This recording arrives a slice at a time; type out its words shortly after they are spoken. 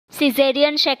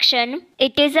Cesarean section.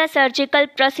 It is a surgical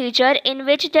procedure in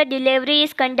which the delivery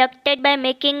is conducted by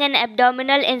making an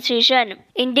abdominal incision.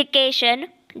 Indication: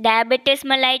 diabetes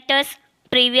mellitus,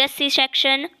 previous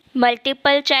C-section,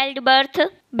 multiple childbirth,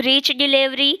 breech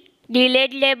delivery,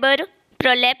 delayed labor,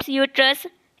 prolapse uterus,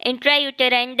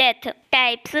 intrauterine death.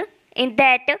 Types: in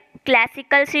that,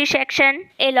 classical C-section,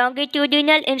 a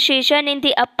longitudinal incision in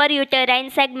the upper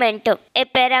uterine segment. A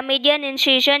paramedian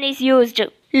incision is used.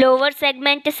 Lower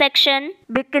segment section,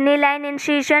 bikini line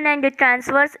incision and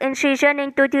transverse incision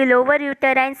into the lower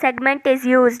uterine segment is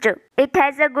used. It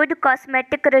has a good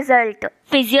cosmetic result.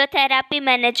 Physiotherapy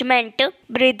management,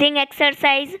 breathing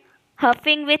exercise,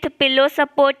 huffing with pillow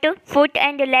support, foot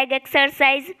and leg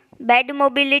exercise, bed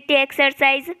mobility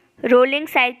exercise, rolling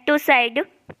side to side,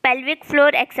 pelvic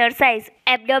floor exercise,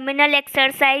 abdominal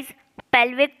exercise,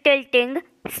 pelvic tilting,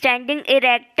 standing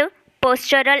erect,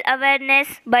 postural awareness,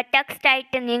 buttocks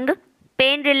tightening,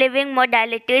 pain relieving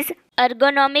modalities,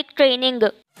 ergonomic training.